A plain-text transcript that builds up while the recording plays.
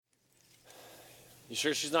You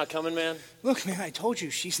sure she's not coming, man? Look, man, I told you,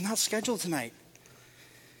 she's not scheduled tonight.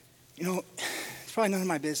 You know, it's probably none of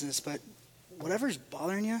my business, but whatever's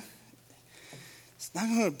bothering you, it's not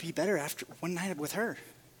going to be better after one night with her.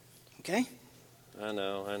 Okay? I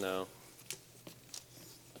know.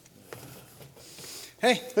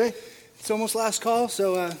 Hey, it's almost last call,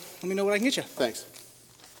 so let me know what I can get you. Thanks.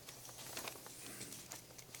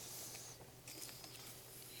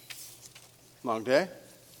 Long day?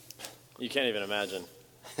 You can't even imagine.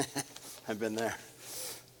 I've been there.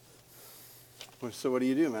 So what do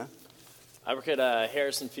you do, man? I work at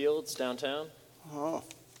Harrison Fields downtown. Oh,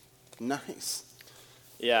 nice.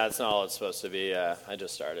 Yeah, it's not all it's supposed to be. I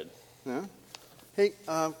just started. Yeah? Hey,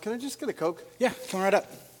 can I just get a Coke? Yeah, come right up.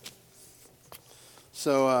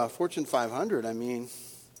 So, Fortune 500, I mean,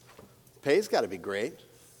 pay's got to be great.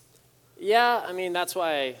 Yeah, I mean, that's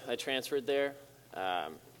why I transferred there.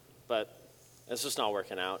 But it's just not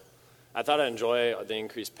working out. I thought I'd enjoy the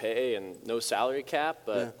increased pay and no salary cap,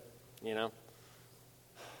 but, you know,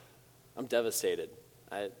 I'm devastated.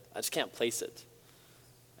 I just can't place it.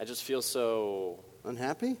 I just feel so...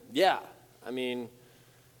 Unhappy? Yeah. I mean,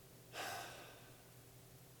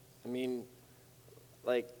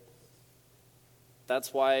 like,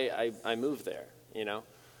 that's why I moved there, you know?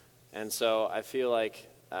 And so I feel like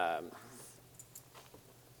I'm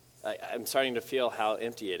starting to feel how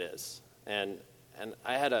empty it is. And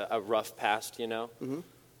I had a rough past, you know? Mm-hmm.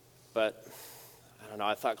 But, I don't know,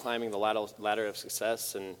 I thought climbing the ladder of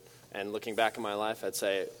success and looking back in my life, I'd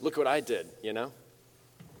say, look what I did, you know?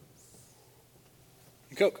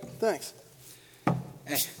 Coke. Thanks.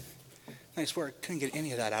 Hey, nice work. Couldn't get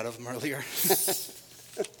any of that out of him earlier.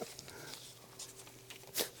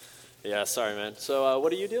 Yeah, sorry, man. So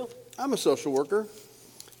what do you do? I'm a social worker.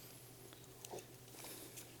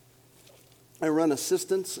 I run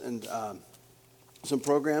assistance and some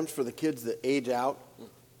programs for the kids that age out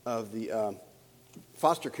of the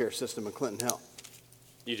foster care system in Clinton Hill.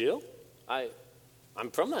 You do?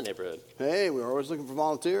 I'm from that neighborhood. Hey, we're always looking for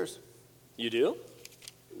volunteers. You do?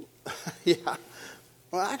 Yeah.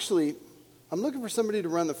 Well, actually, I'm looking for somebody to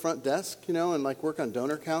run the front desk, you know, and like work on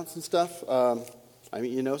donor counts and stuff. I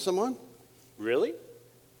mean, you know someone? Really?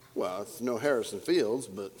 Well, it's no Harrison Fields,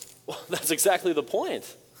 but... Well, that's exactly the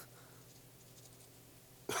point.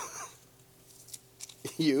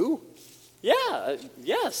 You? Yeah,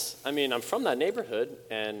 yes. I mean, I'm from that neighborhood,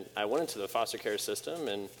 and I went into the foster care system,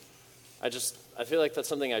 and I feel like that's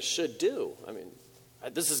something I should do. I mean,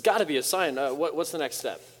 this has got to be a sign. What's the next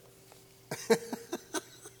step?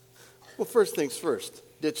 Well, first things first,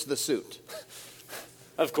 ditch the suit.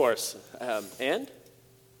 Of course. And?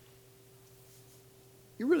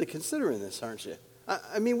 You're really considering this, aren't you?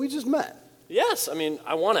 I mean, we just met. Yes, I mean,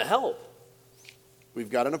 I want to help. We've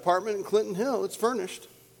got an apartment in Clinton Hill. It's furnished.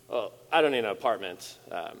 Well, I don't need an apartment.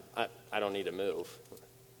 I don't need to move.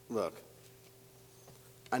 Look,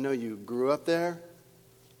 I know you grew up there,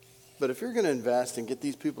 but if you're going to invest and get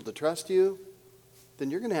these people to trust you, then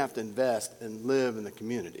you're going to have to invest and live in the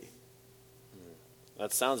community.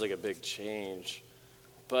 That sounds like a big change.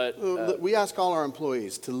 But we ask all our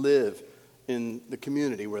employees to live in the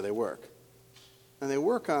community where they work. And they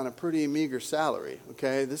work on a pretty meager salary,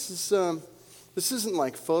 okay? This isn't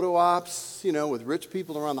like photo ops, you know, with rich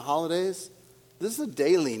people around the holidays. This is a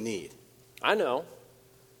daily need. I know.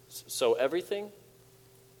 So everything?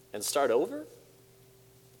 And start over?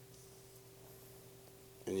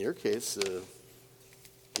 In your case,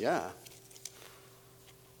 yeah.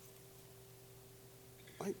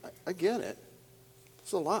 I get it.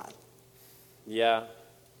 It's a lot. Yeah.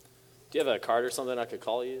 Do you have a card or something I could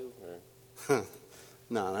call you? Or?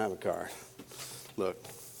 No, I don't have a card. Look,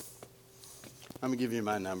 I'm going to give you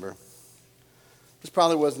my number. This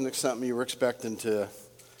probably wasn't something you were expecting to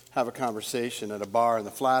have a conversation at a bar in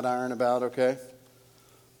the Flatiron about, okay?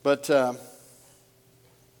 But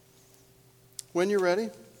when you're ready,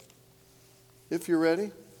 if you're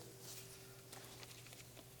ready,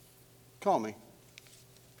 call me.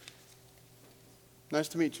 Nice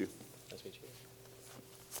to meet you. Nice to meet you.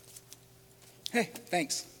 Hey,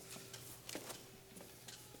 thanks.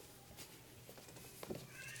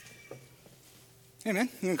 Hey, man,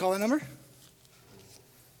 you want to call that number?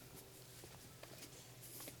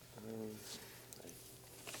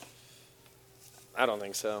 I don't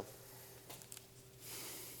think so.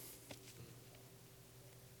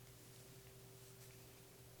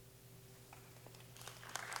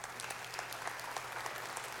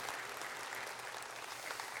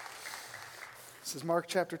 This is Mark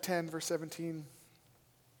chapter 10, verse 17.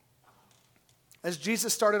 As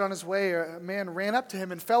Jesus started on his way, a man ran up to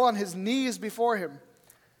him and fell on his knees before him.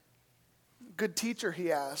 "Good teacher,"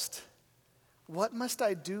 he asked, what must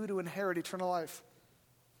I do to inherit eternal life?"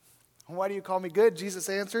 "Why do you call me good?" Jesus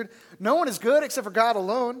answered. "No one is good except for God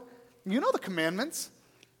alone. You know the commandments.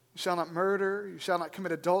 You shall not murder. You shall not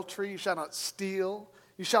commit adultery. You shall not steal.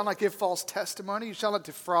 You shall not give false testimony. You shall not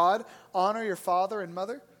defraud. Honor your father and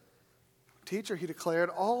mother." "Teacher," he declared,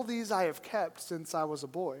 "all these I have kept since I was a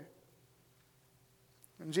boy."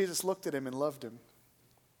 And Jesus looked at him and loved him.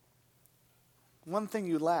 "One thing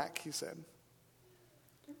you lack," he said.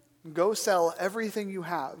 "Go sell everything you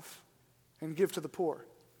have and give to the poor,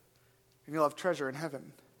 and you'll have treasure in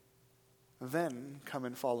heaven. Then come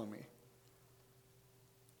and follow me."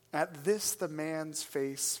 At this the man's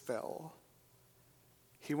face fell.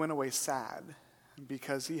 He went away sad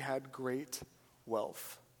because he had great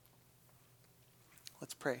wealth.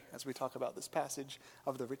 Let's pray as we talk about this passage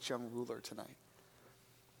of the rich young ruler tonight.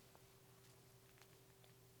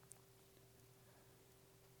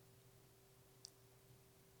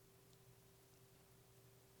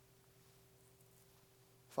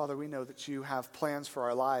 Father, we know that you have plans for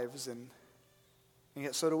our lives, and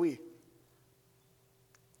yet so do we.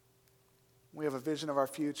 We have a vision of our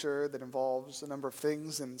future that involves a number of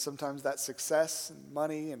things, and sometimes that's success and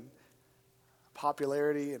money and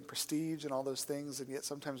popularity and prestige and all those things, and yet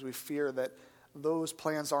sometimes we fear that those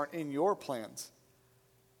plans aren't in your plans.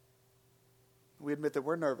 We admit that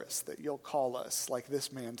we're nervous that you'll call us, like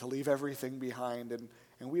this man, to leave everything behind, and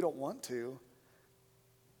we don't want to.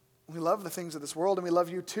 We love the things of this world, and we love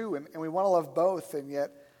you too, and we want to love both, and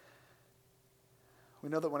yet we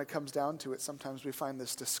know that when it comes down to it, sometimes we find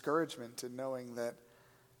this discouragement in knowing that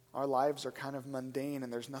our lives are kind of mundane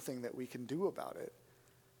and there's nothing that we can do about it.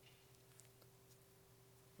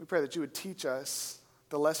 We pray that you would teach us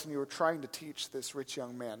the lesson you were trying to teach this rich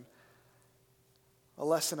young man. A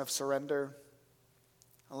lesson of surrender,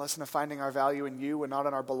 a lesson of finding our value in you and not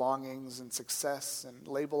in our belongings and success and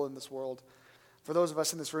label in this world. For those of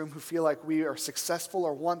us in this room who feel like we are successful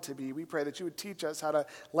or want to be, we pray that you would teach us how to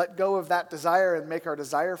let go of that desire and make our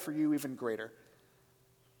desire for you even greater.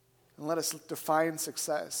 And let us define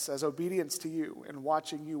success as obedience to you and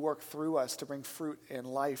watching you work through us to bring fruit and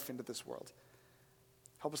life into this world.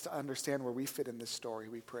 Help us to understand where we fit in this story,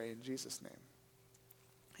 we pray in Jesus' name.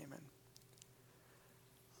 Amen.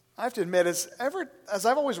 I have to admit, as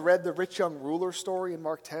I've always read the rich young ruler story in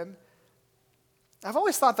Mark 10, I've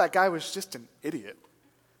always thought that guy was just an idiot.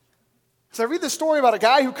 So I read this story about a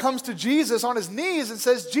guy who comes to Jesus on his knees and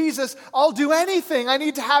says, "Jesus, I'll do anything. I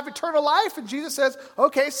need to have eternal life." And Jesus says,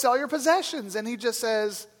 "Okay, sell your possessions." And he just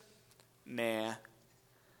says, "Nah."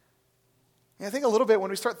 And I think a little bit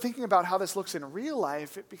when we start thinking about how this looks in real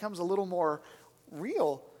life, it becomes a little more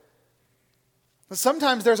real. But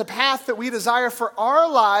sometimes there's a path that we desire for our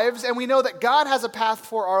lives, and we know that God has a path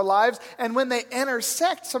for our lives, and when they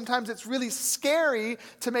intersect, sometimes it's really scary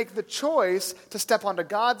to make the choice to step onto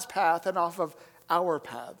God's path and off of our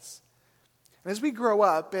paths. And as we grow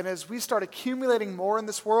up, and as we start accumulating more in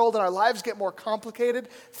this world, and our lives get more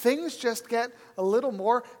complicated, things just get a little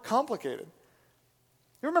more complicated.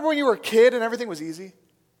 You remember when you were a kid and everything was easy?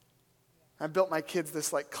 I built my kids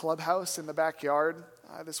this clubhouse in the backyard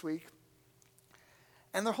this week.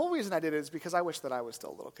 And the whole reason I did it is because I wish that I was still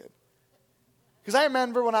a little kid. Because I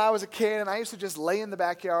remember when I was a kid and I used to just lay in the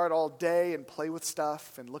backyard all day and play with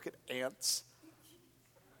stuff and look at ants.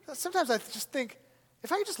 Sometimes I just think,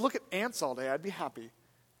 if I could just look at ants all day, I'd be happy.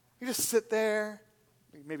 You just sit there.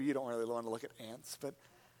 Maybe you don't really want to look at ants, but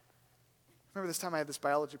I remember this time I had this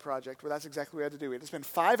biology project where that's exactly what we had to do. We had to spend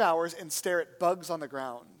 5 hours and stare at bugs on the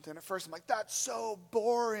ground. And at first I'm like, that's so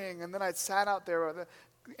boring. And then I sat out there with the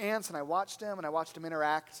ants and I watched them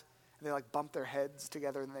interact. And they bump their heads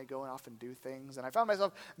together and they go off and do things. And I found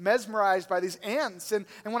myself mesmerized by these ants. And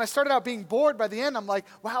when I started out being bored, by the end I'm like,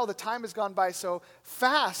 wow, the time has gone by so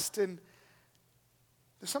fast. And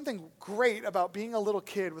there's something great about being a little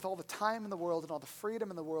kid with all the time in the world and all the freedom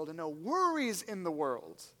in the world and no worries in the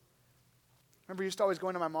world. I remember I used to always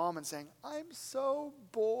going to my mom and saying, "I'm so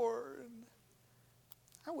bored."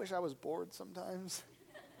 I wish I was bored sometimes.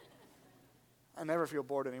 I never feel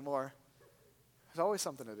bored anymore. There's always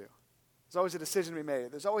something to do. There's always a decision to be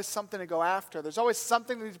made. There's always something to go after. There's always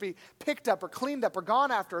something that needs to be picked up or cleaned up or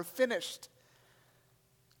gone after or finished.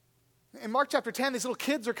 In Mark chapter 10, these little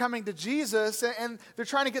kids are coming to Jesus and they're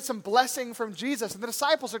trying to get some blessing from Jesus. And the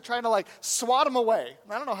disciples are trying to swat them away.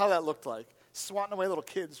 I don't know how that looked like. Swatting away little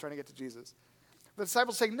kids trying to get to Jesus. The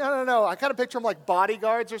disciples saying, no. I kind of picture them like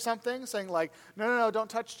bodyguards or something, saying no, don't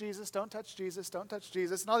touch Jesus, don't touch Jesus, don't touch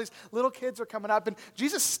Jesus. And all these little kids are coming up, and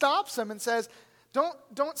Jesus stops them and says,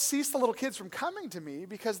 don't cease the little kids from coming to me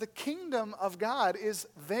because the kingdom of God is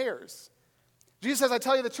theirs. Jesus says, I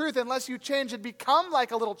tell you the truth, unless you change and become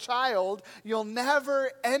like a little child, you'll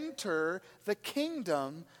never enter the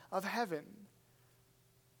kingdom of heaven.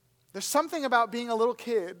 There's something about being a little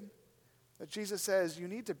kid that Jesus says, you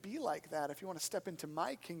need to be like that if you want to step into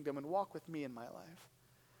my kingdom and walk with me in my life.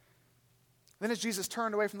 Then as Jesus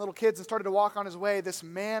turned away from little kids and started to walk on his way, this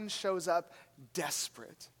man shows up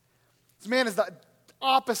desperate. This man is the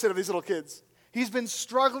opposite of these little kids. He's been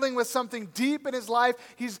struggling with something deep in his life.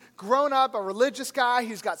 He's grown up a religious guy.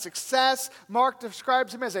 He's got success. Mark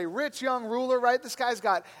describes him as a rich young ruler, right? This guy's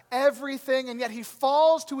got everything, and yet he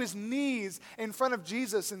falls to his knees in front of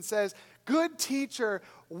Jesus and says, good teacher,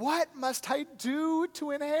 what must I do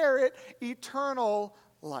to inherit eternal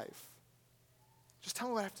life? Just tell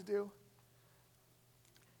me what I have to do.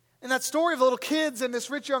 In that story of the little kids and this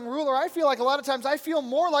rich young ruler, I feel like a lot of times I feel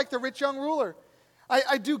more like the rich young ruler.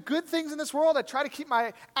 I do good things in this world. I try to keep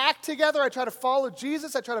my act together. I try to follow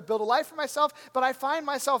Jesus. I try to build a life for myself. But I find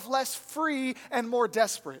myself less free and more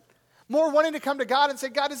desperate. More wanting to come to God and say,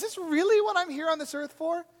 God, is this really what I'm here on this earth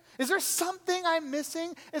for? Is there something I'm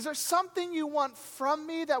missing? Is there something you want from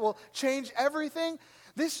me that will change everything?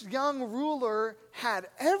 This young ruler had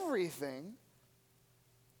everything.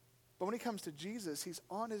 But when he comes to Jesus, he's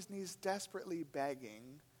on his knees desperately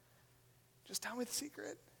begging, just tell me the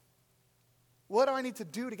secret. What do I need to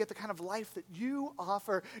do to get the kind of life that you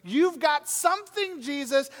offer? You've got something,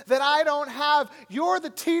 Jesus, that I don't have. You're the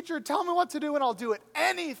teacher. Tell me what to do and I'll do it.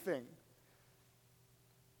 Anything.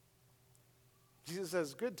 Jesus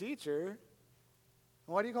says, good teacher.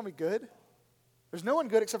 Why do you call me good? There's no one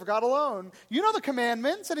good except for God alone. You know the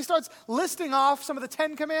commandments. And he starts listing off some of the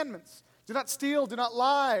 10 commandments. Do not steal. Do not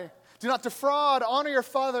lie. Do not defraud. Honor your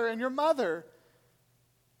father and your mother.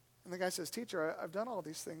 And the guy says, teacher, I've done all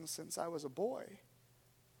these things since I was a boy.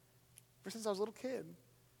 Ever since I was a little kid.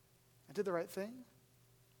 I did the right thing.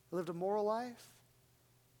 I lived a moral life.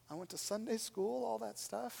 I went to Sunday school, all that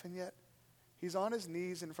stuff. And yet, he's on his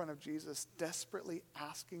knees in front of Jesus, desperately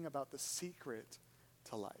asking about the secret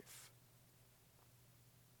to life.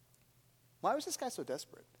 Why was this guy so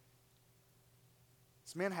desperate?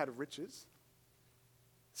 This man had riches.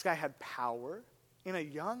 This guy had power in a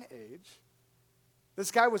young age. This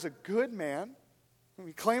guy was a good man.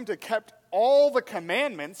 He claimed to have kept all the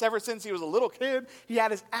commandments ever since he was a little kid. He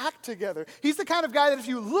had his act together. He's the kind of guy that if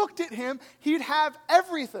you looked at him, he'd have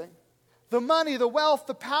everything. The money, the wealth,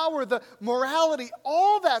 the power, the morality,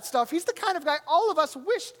 all that stuff. He's the kind of guy all of us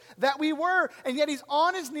wished that we were. And yet he's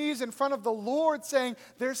on his knees in front of the Lord saying,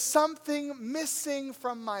 there's something missing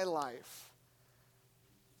from my life.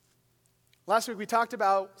 Last week we talked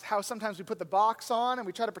about how sometimes we put the box on and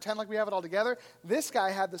we try to pretend like we have it all together. This guy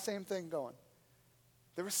had the same thing going.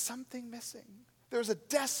 There was something missing. There was a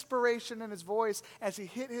desperation in his voice as he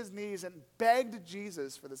hit his knees and begged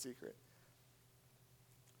Jesus for the secret.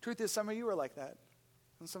 Truth is, some of you are like that.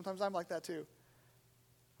 And sometimes I'm like that too.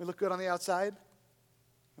 We look good on the outside,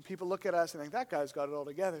 and people look at us and think, that guy's got it all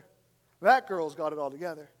together. That girl's got it all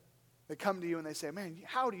together. They come to you and they say, man,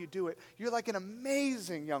 how do you do it? You're like an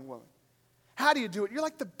amazing young woman. How do you do it? You're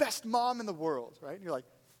like the best mom in the world, right? And you're like,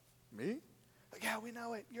 me? Like, yeah, we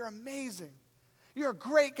know it. You're amazing. You're a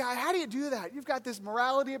great guy. How do you do that? You've got this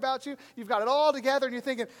morality about you. You've got it all together, and you're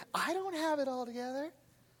thinking, I don't have it all together.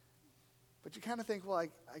 But you kind of think, well,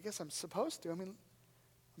 I guess I'm supposed to. I mean,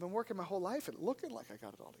 I've been working my whole life at looking like I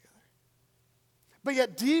got it all together. But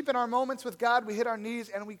yet deep in our moments with God, we hit our knees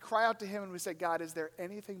and we cry out to him and we say, God, is there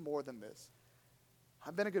anything more than this?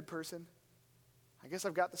 I've been a good person. I guess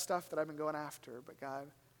I've got the stuff that I've been going after, but God,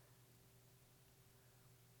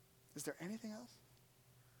 is there anything else?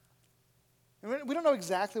 And we don't know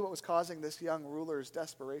exactly what was causing this young ruler's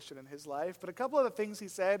desperation in his life, but a couple of the things he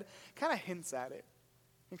said kind of hints at it.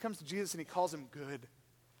 He comes to Jesus and he calls him good.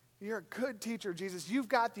 You're a good teacher, Jesus. You've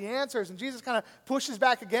got the answers. And Jesus kind of pushes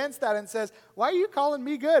back against that and says, why are you calling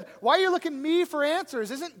me good? Why are you looking at me for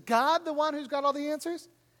answers? Isn't God the one who's got all the answers?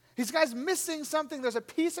 This guy's missing something. There's a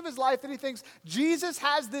piece of his life that he thinks Jesus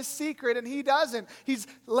has this secret and he doesn't. He's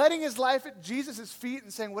letting his life at Jesus' feet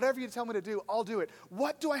and saying, whatever you tell me to do, I'll do it.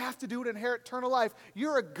 What do I have to do to inherit eternal life?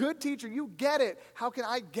 You're a good teacher. You get it. How can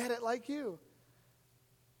I get it like you?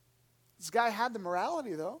 This guy had the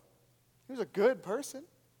morality, though. He was a good person.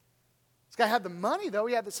 This guy had the money, though.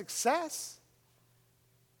 He had the success.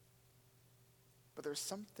 But there's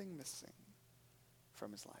something missing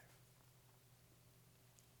from his life.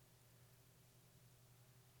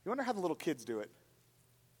 You wonder how the little kids do it.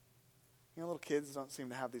 You know, little kids don't seem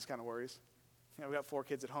to have these kind of worries. You know, we got 4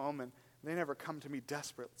 kids at home, and they never come to me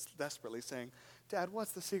desperately saying, Dad,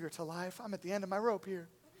 what's the secret to life? I'm at the end of my rope here.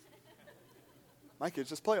 My kids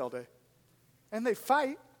just play all day. And they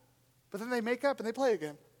fight. But then they make up and they play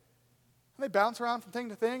again. And they bounce around from thing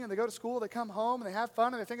to thing, and they go to school, they come home, and they have fun,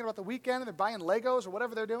 and they're thinking about the weekend, and they're buying Legos or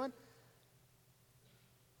whatever they're doing.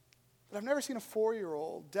 But I've never seen a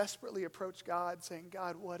 4-year-old desperately approach God saying,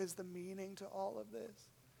 God, what is the meaning to all of this?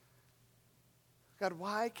 God,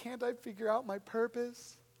 why can't I figure out my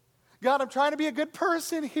purpose? God, I'm trying to be a good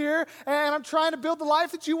person here, and I'm trying to build the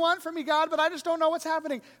life that you want for me, God, but I just don't know what's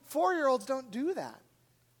happening. 4-year-olds don't do that.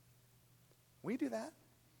 We do that.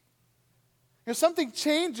 If something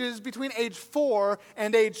changes between age 4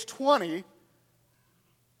 and age 20,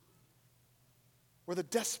 where the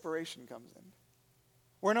desperation comes in.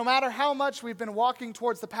 Where no matter how much we've been walking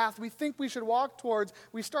towards the path we think we should walk towards,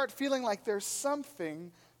 we start feeling like there's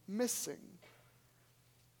something missing.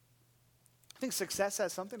 I think success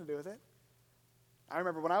has something to do with it. I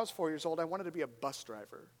remember when I was 4 years old, I wanted to be a bus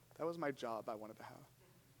driver. That was my job I wanted to have.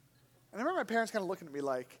 And I remember my parents kind of looking at me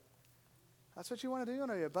like, that's what you want to do? You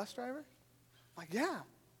want to be a bus driver? I'm like, yeah.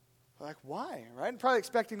 They're like, why? Right? And probably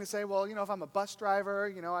expecting to say, well, if I'm a bus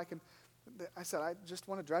driver, I said, I just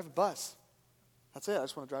want to drive a bus. That's it. I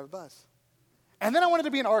just want to drive a bus. And then I wanted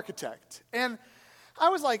to be an architect. And I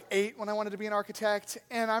was like 8 when I wanted to be an architect.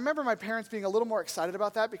 And I remember my parents being a little more excited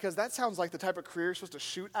about that because that sounds like the type of career you're supposed to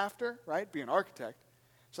shoot after, right? Be an architect.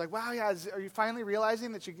 It's like, wow, yeah, are you finally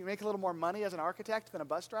realizing that you can make a little more money as an architect than a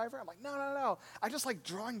bus driver? I'm like, no. I just like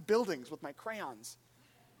drawing buildings with my crayons.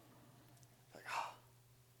 Like,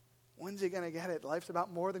 when's he going to get it? Life's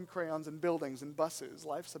about more than crayons and buildings and buses.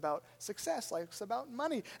 Life's about success. Life's about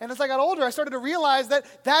money. And as I got older, I started to realize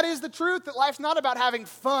that is the truth, that life's not about having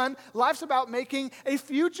fun. Life's about making a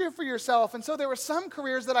future for yourself. And so there were some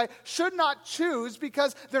careers that I should not choose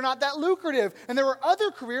because they're not that lucrative. And there were other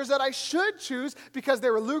careers that I should choose because they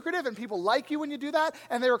were lucrative and people like you when you do that.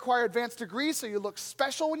 And they require advanced degrees so you look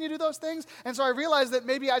special when you do those things. And so I realized that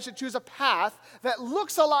maybe I should choose a path that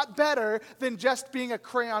looks a lot better than just being a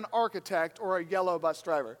crayon architect or a yellow bus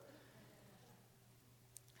driver.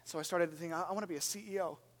 So I started to think, I want to be a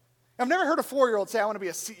CEO. I've never heard a 4-year-old say, I want to be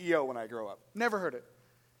a CEO when I grow up. Never heard it.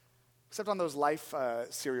 Except on those Life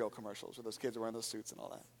cereal commercials where those kids are wearing those suits and all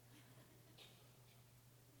that.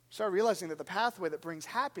 Started realizing that the pathway that brings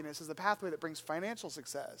happiness is the pathway that brings financial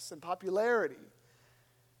success and popularity.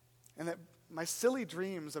 And that my silly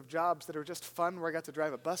dreams of jobs that are just fun where I got to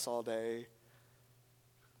drive a bus all day,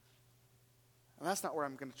 and that's not where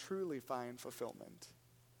I'm going to truly find fulfillment.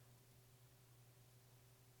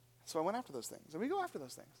 So I went after those things. And we go after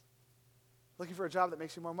those things. Looking for a job that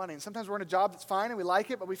makes you more money. And sometimes we're in a job that's fine and we like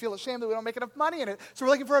it, but we feel ashamed that we don't make enough money in it. So we're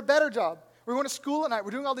looking for a better job. We're going to school at night. We're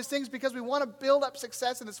doing all these things because we want to build up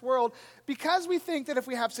success in this world because we think that if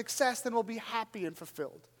we have success, then we'll be happy and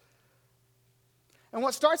fulfilled. And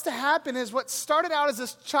what starts to happen is what started out as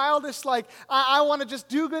this childish, like, I want to just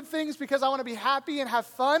do good things because I want to be happy and have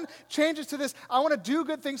fun, changes to this, I want to do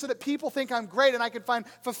good things so that people think I'm great and I can find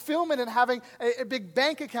fulfillment in having a big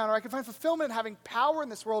bank account, or I can find fulfillment in having power in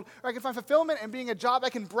this world, or I can find fulfillment in being a job I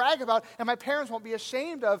can brag about and my parents won't be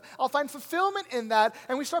ashamed of. I'll find fulfillment in that,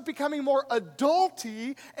 and we start becoming more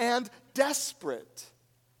adulty and desperate.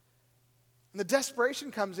 And the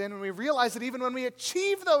desperation comes in when we realize that even when we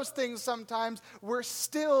achieve those things sometimes, we're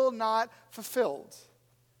still not fulfilled.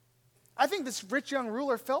 I think this rich young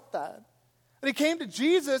ruler felt that. And he came to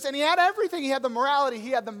Jesus and he had everything. He had the morality, he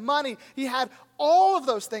had the money, he had all of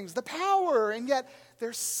those things, the power, and yet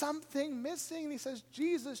there's something missing. And he says,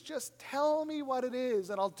 Jesus, just tell me what it is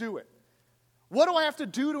and I'll do it. What do I have to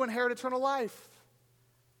do to inherit eternal life?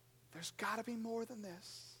 There's got to be more than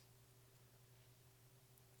this.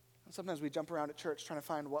 Sometimes we jump around at church trying to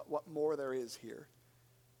find what more there is here.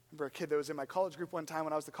 I remember a kid that was in my college group one time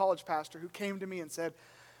when I was the college pastor who came to me and said,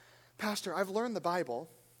 Pastor, I've learned the Bible.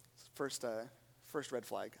 First red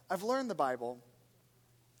flag. I've learned the Bible.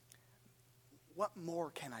 What more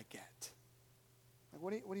can I get? Like,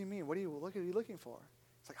 what do you mean? What are you looking for?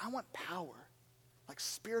 It's like, I want power, like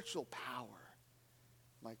spiritual power.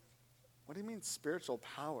 I'm like, what do you mean spiritual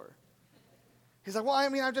power? He's like, well, I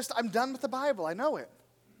mean, I'm done with the Bible. I know it.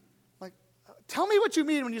 Tell me what you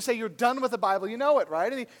mean when you say you're done with the Bible. You know it, right?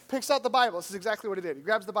 And he picks out the Bible. This is exactly what he did. He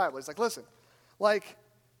grabs the Bible. He's like, listen, like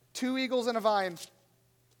 2 eagles and a vine,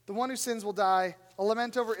 the one who sins will die, a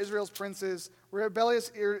lament over Israel's princes, rebellious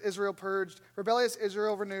Israel purged, rebellious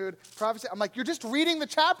Israel renewed, prophecy. I'm like, you're just reading the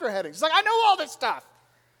chapter headings. He's like, I know all this stuff.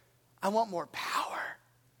 I want more power.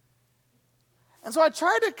 And so I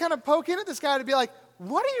tried to kind of poke in at this guy to be like,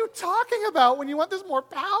 what are you talking about when you want this more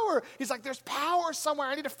power? He's like, there's power somewhere.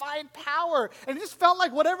 I need to find power. And it just felt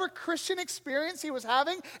like whatever Christian experience he was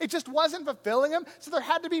having, it just wasn't fulfilling him. So there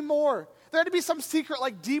had to be more. There had to be some secret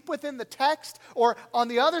like deep within the text or on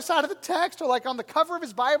the other side of the text or like on the cover of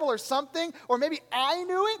his Bible or something. Or maybe I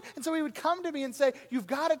knew it. And so he would come to me and say, you've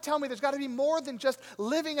got to tell me there's got to be more than just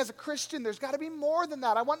living as a Christian. There's got to be more than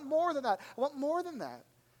that. I want more than that. I want more than that.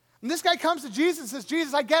 And this guy comes to Jesus and says,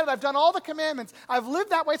 Jesus, I get it. I've done all the commandments. I've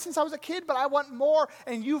lived that way since I was a kid, but I want more,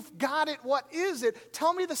 and you've got it. What is it?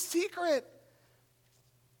 Tell me the secret.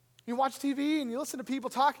 You watch TV and you listen to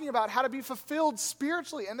people talking about how to be fulfilled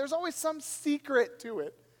spiritually, and there's always some secret to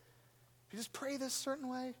it. If you just pray this certain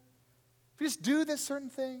way, if you just do this certain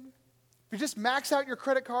thing, if you just max out your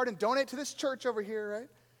credit card and donate to this church over here, right?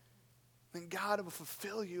 Then God will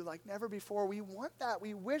fulfill you like never before. We want that.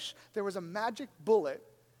 We wish there was a magic bullet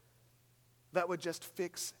that would just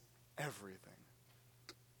fix everything.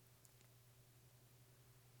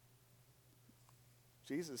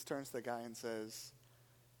 Jesus turns to the guy and says,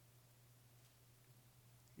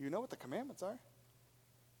 you know what the commandments are?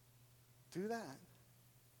 Do that.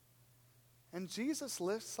 And Jesus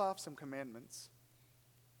lists off some commandments.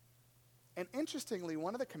 And interestingly,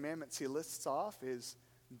 one of the commandments he lists off is,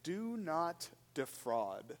 do not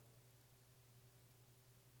defraud.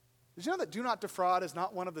 Did you know that do not defraud is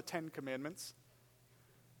not one of the 10 commandments?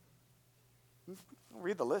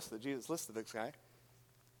 Read the list that Jesus listed this guy.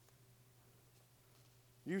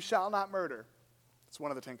 You shall not murder. It's one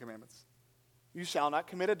of the 10 commandments. You shall not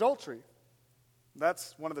commit adultery.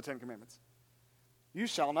 That's one of the 10 commandments. You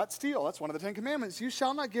shall not steal. That's one of the 10 commandments. You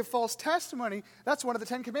shall not give false testimony. That's one of the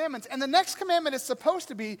 10 commandments. And the next commandment is supposed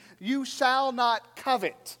to be, you shall not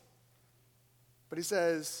covet. But he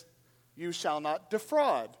says, you shall not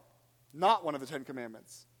defraud. Not one of the 10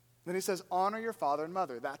 commandments. Then he says, honor your father and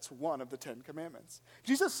mother. That's one of the 10 commandments.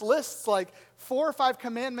 Jesus lists like 4 or 5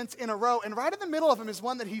 commandments in a row, and right in the middle of them is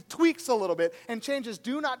one that he tweaks a little bit and changes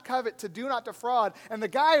do not covet to do not defraud. And the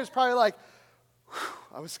guy is probably like,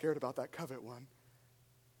 I was scared about that covet one.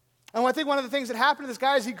 And I think one of the things that happened to this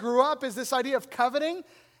guy as he grew up is this idea of coveting.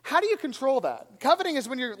 How do you control that? Coveting is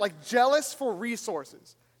when you're like jealous for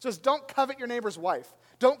resources. So it's don't covet your neighbor's wife.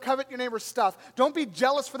 Don't covet your neighbor's stuff. Don't be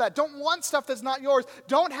jealous for that. Don't want stuff that's not yours.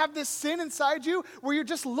 Don't have this sin inside you where you're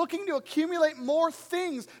just looking to accumulate more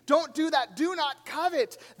things. Don't do that. Do not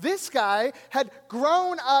covet. This guy had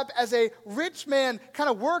grown up as a rich man,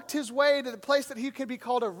 kind of worked his way to the place that he could be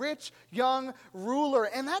called a rich young ruler.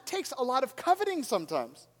 And that takes a lot of coveting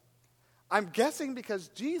sometimes. I'm guessing because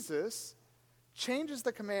Jesus changes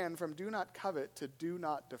the command from do not covet to do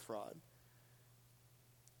not defraud.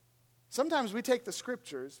 Sometimes we take the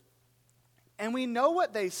scriptures and we know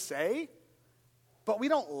what they say, but we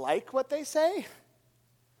don't like what they say.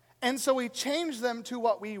 And so we change them to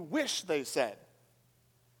what we wish they said.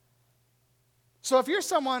 So if you're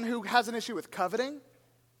someone who has an issue with coveting,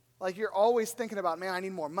 like you're always thinking about, man, I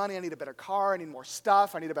need more money, I need a better car, I need more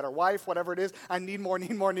stuff, I need a better wife, whatever it is, I need more,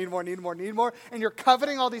 and you're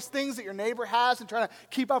coveting all these things that your neighbor has and trying to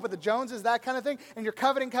keep up with the Joneses, that kind of thing, and you're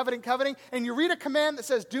coveting, and you read a command that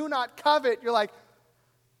says, do not covet, you're like,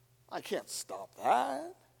 I can't stop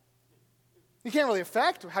that. You can't really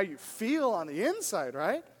affect how you feel on the inside,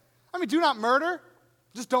 right? I mean, do not murder,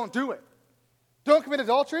 just don't do it. Don't commit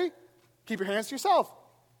adultery, keep your hands to yourself.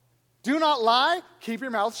 Do not lie, keep your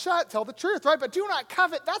mouth shut, tell the truth, right? But do not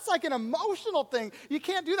covet, that's like an emotional thing. You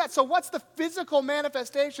can't do that. So what's the physical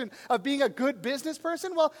manifestation of being a good business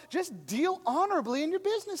person? Well, just deal honorably in your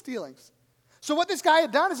business dealings. So what this guy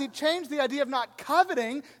had done is he changed the idea of not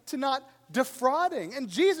coveting to not defrauding. And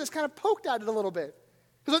Jesus kind of poked at it a little bit.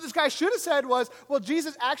 Because what this guy should have said was, well,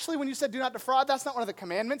 Jesus, actually, when you said do not defraud, that's not one of the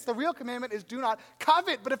commandments. The real commandment is do not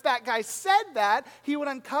covet. But if that guy said that, he would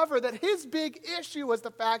uncover that his big issue was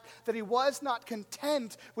the fact that he was not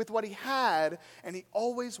content with what he had, and he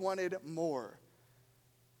always wanted more.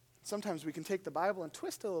 Sometimes we can take the Bible and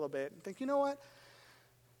twist it a little bit and think, you know what?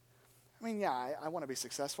 I mean, yeah, I want to be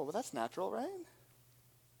successful, but that's natural, right?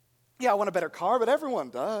 Yeah, I want a better car, but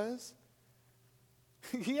everyone does.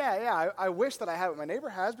 Yeah, I wish that I had what my neighbor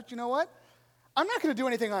has, but you know what? I'm not going to do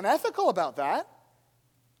anything unethical about that.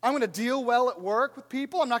 I'm going to deal well at work with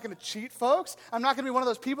people. I'm not going to cheat folks. I'm not going to be one of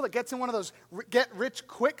those people that gets in one of those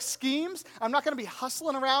get-rich-quick schemes. I'm not going to be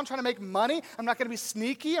hustling around trying to make money. I'm not going to be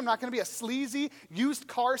sneaky. I'm not going to be a sleazy used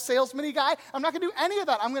car salesman guy. I'm not going to do any of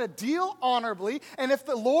that. I'm going to deal honorably, and if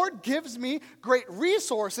the Lord gives me great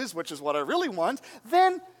resources, which is what I really want,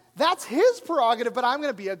 then that's his prerogative, but I'm going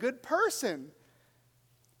to be a good person.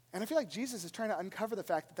 And I feel like Jesus is trying to uncover the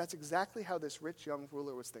fact that that's exactly how this rich young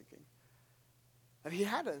ruler was thinking. that he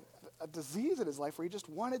had a disease in his life where he just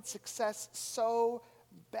wanted success so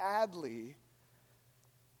badly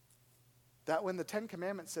that when the 10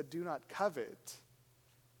 Commandments said, do not covet,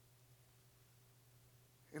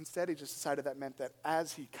 instead he just decided that meant that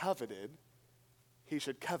as he coveted, he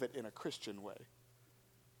should covet in a Christian way.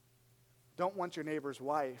 Don't want your neighbor's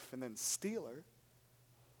wife and then steal her.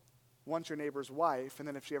 Want your neighbor's wife, and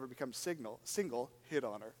then if she ever becomes single, hit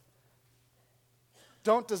on her.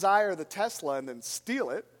 Don't desire the Tesla and then steal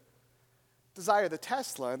it. Desire the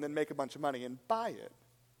Tesla and then make a bunch of money and buy it.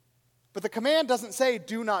 But the command doesn't say,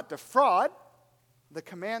 do not defraud. The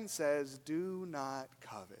command says, do not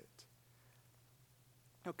covet.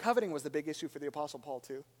 Now, coveting was the big issue for the Apostle Paul,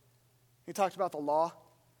 too. He talked about the law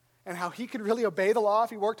and how he could really obey the law if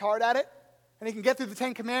he worked hard at it. And he can get through the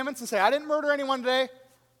 10 Commandments and say, I didn't murder anyone today.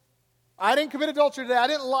 I didn't commit adultery today. I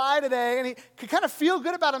didn't lie today. And he could kind of feel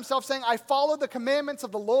good about himself saying, I followed the commandments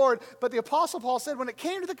of the Lord. But the Apostle Paul said, when it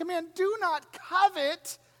came to the command, do not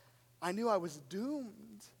covet, I knew I was doomed.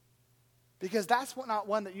 Because that's not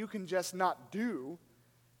one that you can just not do.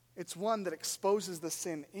 It's one that exposes the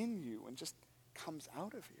sin in you and just comes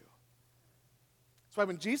out of you. That's why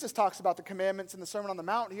when Jesus talks about the commandments in the Sermon on the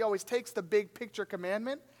Mount, he always takes the big picture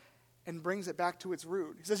commandment and brings it back to its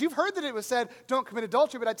root. He says, you've heard that it was said, don't commit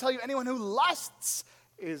adultery, but I tell you, anyone who lusts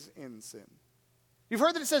is in sin. You've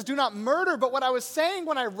heard that it says, do not murder, but what I was saying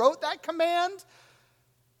when I wrote that command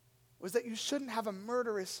was that you shouldn't have a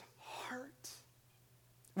murderous heart.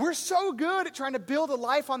 We're so good at trying to build a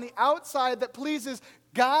life on the outside that pleases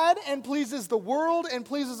God and pleases the world and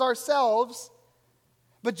pleases ourselves.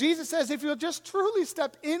 But Jesus says, if you'll just truly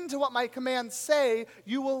step into what my commands say,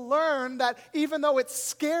 you will learn that even though it's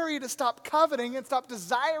scary to stop coveting and stop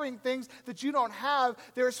desiring things that you don't have,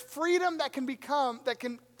 there's freedom that can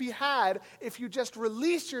be had if you just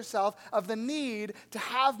release yourself of the need to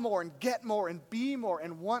have more and get more and be more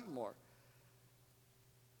and want more.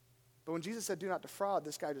 But when Jesus said, do not defraud,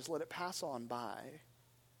 this guy just let it pass on by.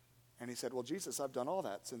 And he said, well, Jesus, I've done all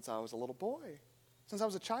that since I was a little boy. Since I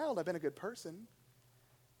was a child, I've been a good person.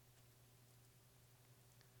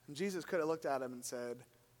 And Jesus could have looked at him and said,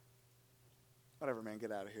 whatever, man,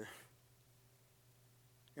 get out of here.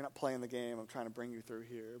 You're not playing the game. I'm trying to bring you through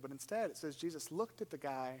here. But instead, it says Jesus looked at the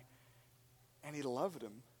guy and he loved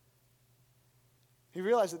him. He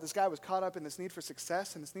realized that this guy was caught up in this need for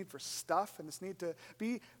success and this need for stuff and this need to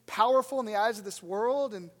be powerful in the eyes of this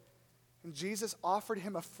world. And Jesus offered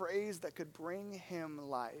him a phrase that could bring him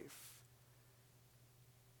life.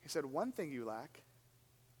 He said, one thing you lack.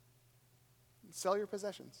 Sell your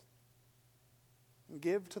possessions and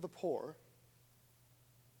give to the poor,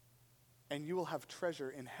 and you will have treasure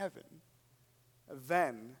in heaven.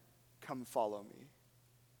 Then come follow me.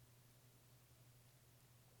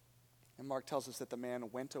 And Mark tells us that the man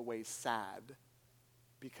went away sad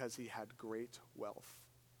because he had great wealth.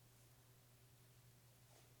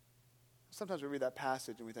 Sometimes we read that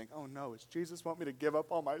passage and we think, oh no, does Jesus want me to give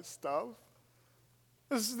up all my stuff?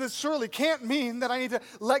 This surely can't mean that I need to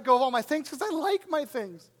let go of all my things, because I like my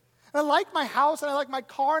things. And I like my house, and I like my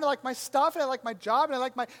car, and I like my stuff, and I like my job, and I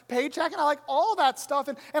like my paycheck, and I like all that stuff.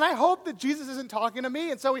 And I hope that Jesus isn't talking to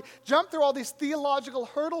me. And so we jump through all these theological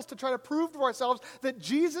hurdles to try to prove to ourselves that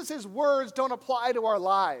Jesus' words don't apply to our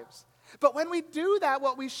lives. But when we do that,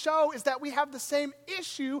 what we show is that we have the same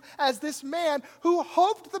issue as this man who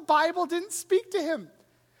hoped the Bible didn't speak to him.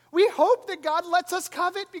 We hope that God lets us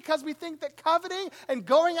covet because we think that coveting and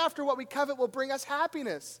going after what we covet will bring us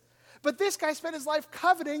happiness. But this guy spent his life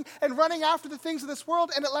coveting and running after the things of this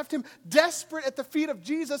world, and it left him desperate at the feet of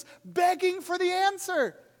Jesus, begging for the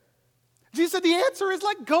answer. Jesus said, the answer is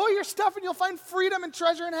let go of your stuff and you'll find freedom and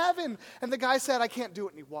treasure in heaven. And the guy said, I can't do it,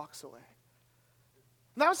 and he walks away.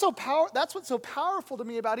 And that's what's so powerful to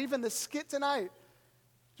me about even this skit tonight.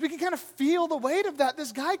 We can kind of feel the weight of that.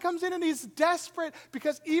 This guy comes in and he's desperate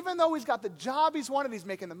because even though he's got the job he's wanted, he's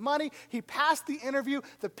making the money, he passed the interview,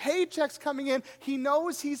 the paycheck's coming in, he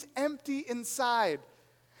knows he's empty inside.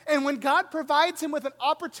 And when God provides him with an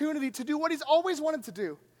opportunity to do what he's always wanted to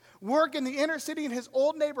do, work in the inner city, in his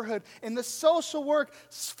old neighborhood, in the social work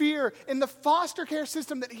sphere, in the foster care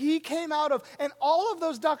system that he came out of, and all of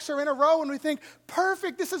those ducks are in a row, and we think,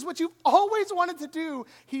 perfect, this is what you've always wanted to do.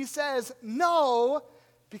 He says, no,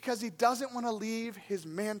 because he doesn't want to leave his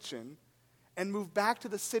mansion and move back to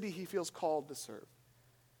the city he feels called to serve.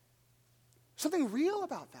 Something real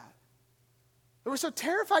about that. That we're so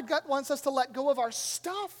terrified God wants us to let go of our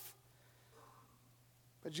stuff.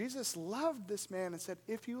 But Jesus loved this man and said,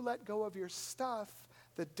 if you let go of your stuff,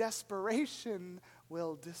 the desperation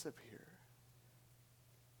will disappear.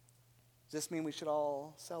 Does this mean we should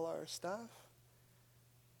all sell our stuff?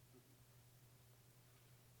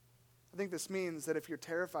 I think this means that if you're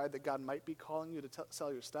terrified that God might be calling you to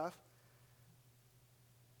sell your stuff,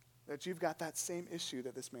 that you've got that same issue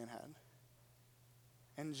that this man had.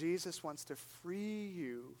 And Jesus wants to free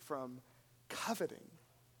you from coveting,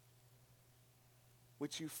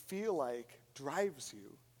 which you feel like drives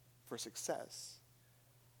you for success,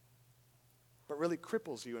 but really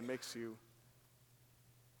cripples you and makes you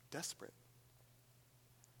desperate.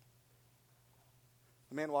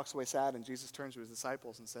 The man walks away sad, and Jesus turns to his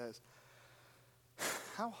disciples and says,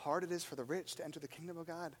 how hard it is for the rich to enter the kingdom of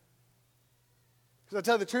God. Because I'll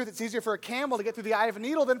tell you the truth, it's easier for a camel to get through the eye of a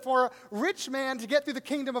needle than for a rich man to get through the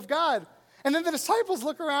kingdom of God. And then the disciples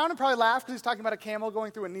look around and probably laugh because he's talking about a camel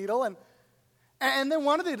going through a needle. And then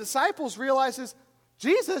one of the disciples realizes,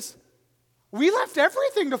 Jesus, we left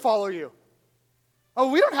everything to follow you.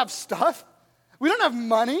 Oh, we don't have stuff. We don't have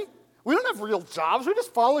money. We don't have real jobs. We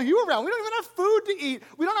just follow you around. We don't even have food to eat.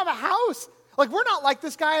 We don't have a house. Like, we're not like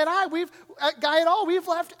this guy at all. We've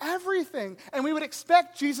left everything. And we would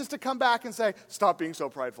expect Jesus to come back and say, stop being so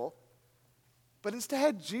prideful. But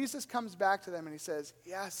instead, Jesus comes back to them and he says,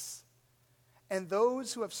 yes. And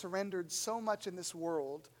those who have surrendered so much in this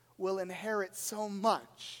world will inherit so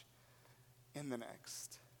much in the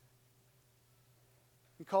next.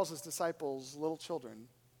 He calls his disciples little children,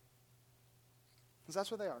 because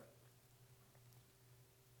that's what they are.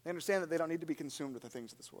 They understand that they don't need to be consumed with the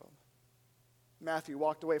things of this world. Matthew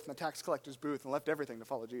walked away from the tax collector's booth and left everything to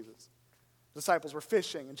follow Jesus. The disciples were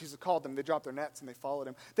fishing, and Jesus called them. They dropped their nets, and they followed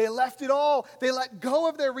him. They left it all. They let go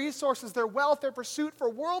of their resources, their wealth, their pursuit for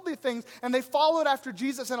worldly things, and they followed after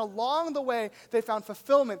Jesus. And along the way, they found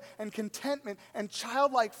fulfillment and contentment and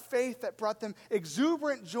childlike faith that brought them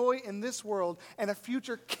exuberant joy in this world and a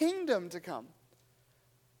future kingdom to come.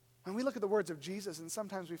 When we look at the words of Jesus, and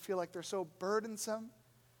sometimes we feel like they're so burdensome,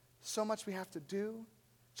 so much we have to do,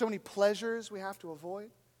 so many pleasures we have to avoid.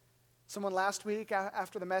 Someone last week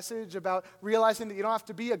after the message about realizing that you don't have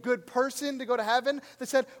to be a good person to go to heaven, they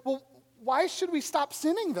said, well, why should we stop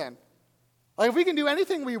sinning then? Like, if we can do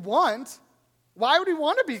anything we want, why would we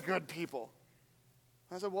want to be good people?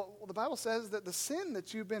 I said, well, the Bible says that the sin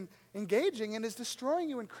that you've been engaging in is destroying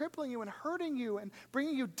you and crippling you and hurting you and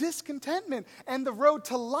bringing you discontentment. And the road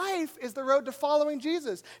to life is the road to following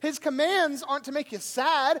Jesus. His commands aren't to make you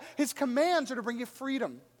sad. His commands are to bring you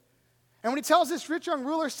freedom. And when he tells this rich young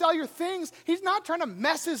ruler, sell your things, he's not trying to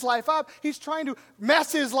mess his life up. He's trying to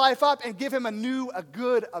mess his life up and give him a new, a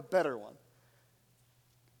good, a better one.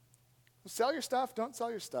 Sell your stuff, don't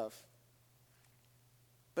sell your stuff.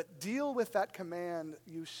 But deal with that command,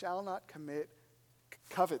 you shall not commit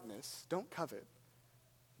covetousness. Don't covet.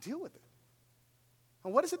 Deal with it.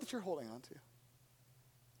 And what is it that you're holding on to?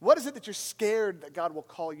 What is it that you're scared that God will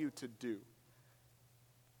call you to do?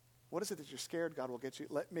 What is it that you're scared God will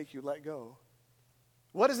make you let go?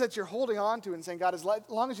 What is it you're holding on to and saying, God, as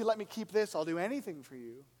long as you let me keep this, I'll do anything for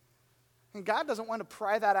you? And God doesn't want to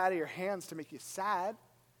pry that out of your hands to make you sad.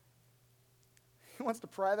 He wants to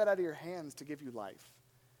pry that out of your hands to give you life.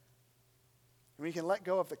 And we can let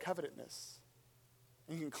go of the covetousness,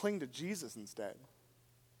 and you can cling to Jesus instead.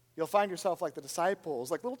 You'll find yourself like the disciples,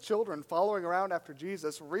 like little children following around after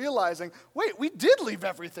Jesus, realizing, wait, we did leave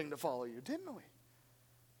everything to follow you, didn't we?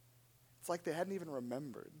 It's like they hadn't even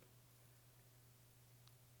remembered.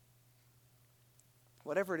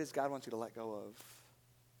 Whatever it is God wants you to let go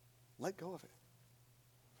of it.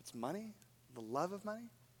 If it's money, the love of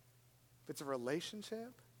money. If it's a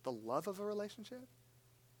relationship, the love of a relationship.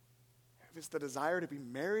 If it's the desire to be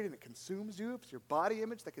married and it consumes you, if it's your body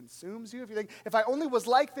image that consumes you, if you think, if I only was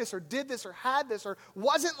like this or did this or had this or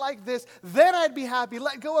wasn't like this, then I'd be happy.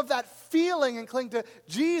 Let go of that feeling and cling to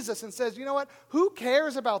Jesus and says, you know what? Who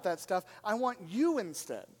cares about that stuff? I want you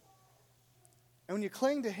instead. And when you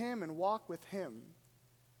cling to him and walk with him,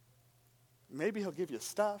 maybe he'll give you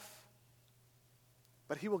stuff,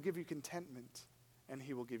 but he will give you contentment and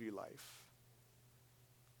he will give you life.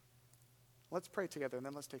 Let's pray together and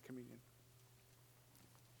then let's take communion.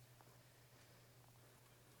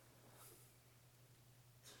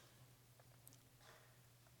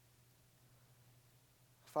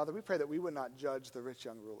 Father, we pray that we would not judge the rich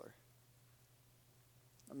young ruler,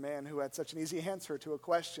 a man who had such an easy answer to a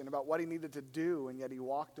question about what he needed to do, and yet he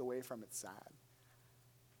walked away from it sad.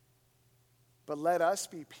 But let us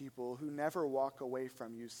be people who never walk away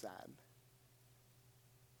from you sad.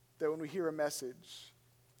 That when we hear a message,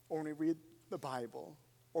 or when we read the Bible,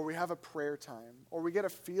 or we have a prayer time, or we get a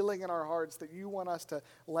feeling in our hearts that you want us to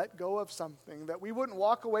let go of something, that we wouldn't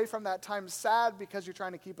walk away from that time sad because you're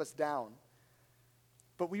trying to keep us down.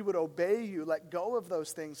 But we would obey you, let go of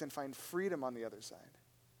those things, and find freedom on the other side.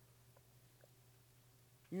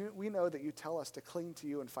 We know that you tell us to cling to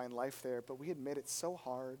you and find life there, but we admit it's so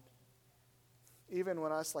hard. Even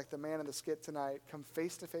when us, like the man in the skit tonight, come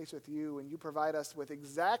face to face with you and you provide us with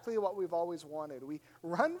exactly what we've always wanted, we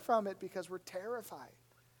run from it because we're terrified.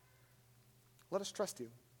 Let us trust you.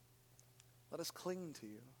 Let us cling to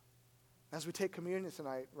you. As we take communion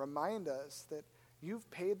tonight, remind us that you've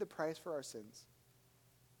paid the price for our sins.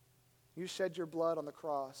 You shed your blood on the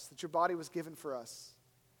cross, that your body was given for us.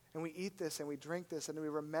 And we eat this and we drink this and we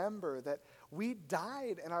remember that we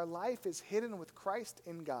died and our life is hidden with Christ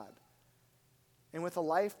in God. And with the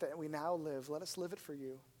life that we now live, let us live it for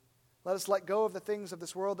you. Let us let go of the things of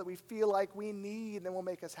this world that we feel like we need and will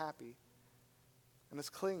make us happy. And let's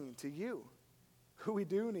cling to you, who we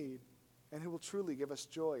do need, and who will truly give us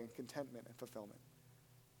joy and contentment and fulfillment.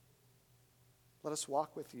 Let us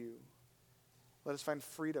walk with you. Let us find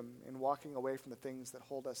freedom in walking away from the things that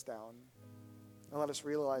hold us down. And let us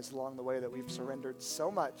realize along the way that we've surrendered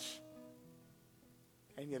so much,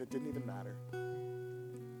 and yet it didn't even matter.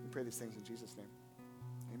 We pray these things in Jesus' name.